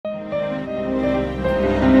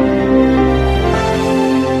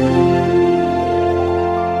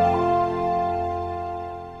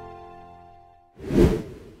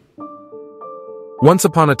Once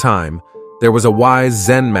upon a time, there was a wise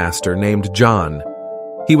Zen master named John.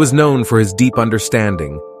 He was known for his deep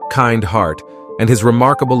understanding, kind heart, and his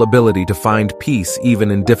remarkable ability to find peace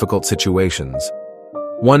even in difficult situations.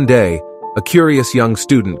 One day, a curious young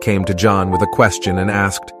student came to John with a question and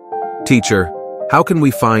asked, "Teacher, how can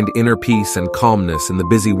we find inner peace and calmness in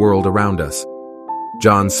the busy world around us?"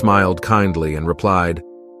 John smiled kindly and replied,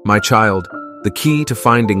 "My child, the key to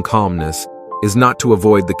finding calmness is not to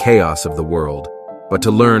avoid the chaos of the world, but to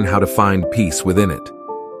learn how to find peace within it."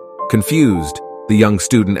 Confused, the young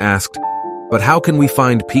student asked, "But how can we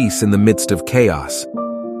find peace in the midst of chaos?"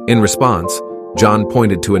 In response, John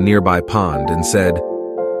pointed to a nearby pond and said,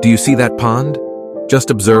 "Do you see that pond? Just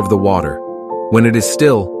observe the water. When it is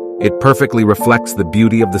still, it perfectly reflects the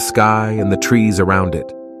beauty of the sky and the trees around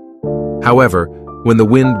it. However, when the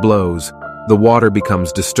wind blows, the water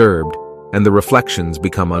becomes disturbed and the reflections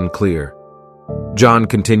become unclear." John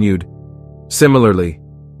continued, "Similarly,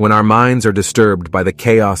 when our minds are disturbed by the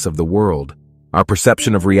chaos of the world, our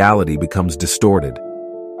perception of reality becomes distorted.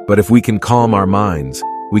 But if we can calm our minds,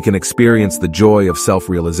 we can experience the joy of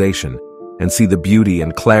self-realization and see the beauty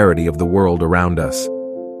and clarity of the world around us."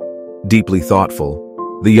 Deeply thoughtful,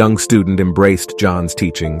 the young student embraced John's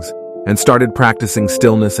teachings and started practicing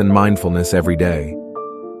stillness and mindfulness every day.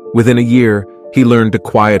 Within a year, he learned to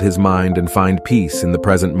quiet his mind and find peace in the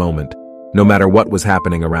present moment, no matter what was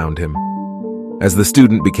happening around him. As the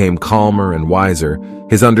student became calmer and wiser,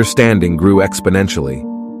 his understanding grew exponentially.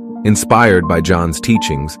 Inspired by John's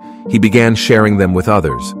teachings, he began sharing them with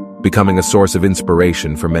others, becoming a source of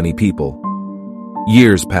inspiration for many people.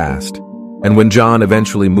 Years passed, and when John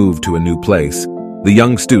eventually moved to a new place, the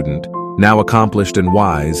young student, now accomplished and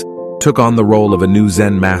wise, took on the role of a new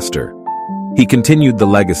Zen Master. He continued the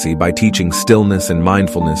legacy by teaching stillness and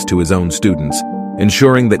mindfulness to his own students,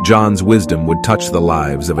 ensuring that John's wisdom would touch the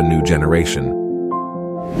lives of a new generation.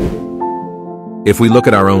 If we look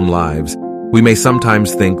at our own lives, we may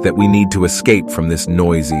sometimes think that we need to escape from this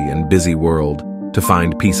noisy and busy world to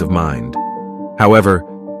find peace of mind. However,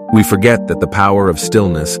 we forget that the power of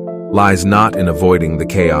stillness lies not in avoiding the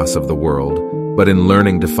chaos of the world, but in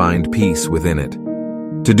learning to find peace within it.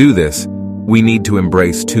 To do this, we need to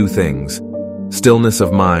embrace two things: stillness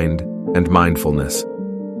of mind and mindfulness.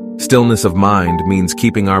 Stillness of mind means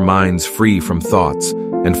keeping our minds free from thoughts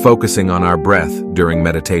and focusing on our breath during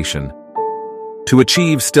meditation. To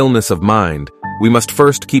achieve stillness of mind, we must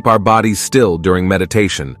first keep our bodies still during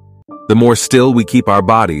meditation. The more still we keep our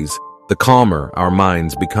bodies, the calmer our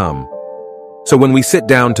minds become. So when we sit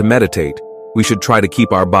down to meditate, we should try to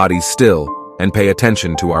keep our bodies still and pay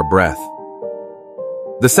attention to our breath.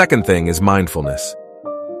 The second thing is mindfulness.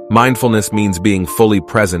 Mindfulness means being fully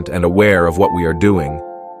present and aware of what we are doing,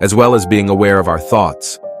 as well as being aware of our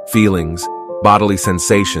thoughts, feelings, bodily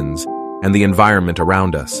sensations, and the environment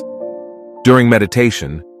around us. During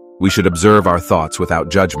meditation, we should observe our thoughts without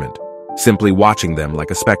judgment, simply watching them like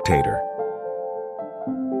a spectator.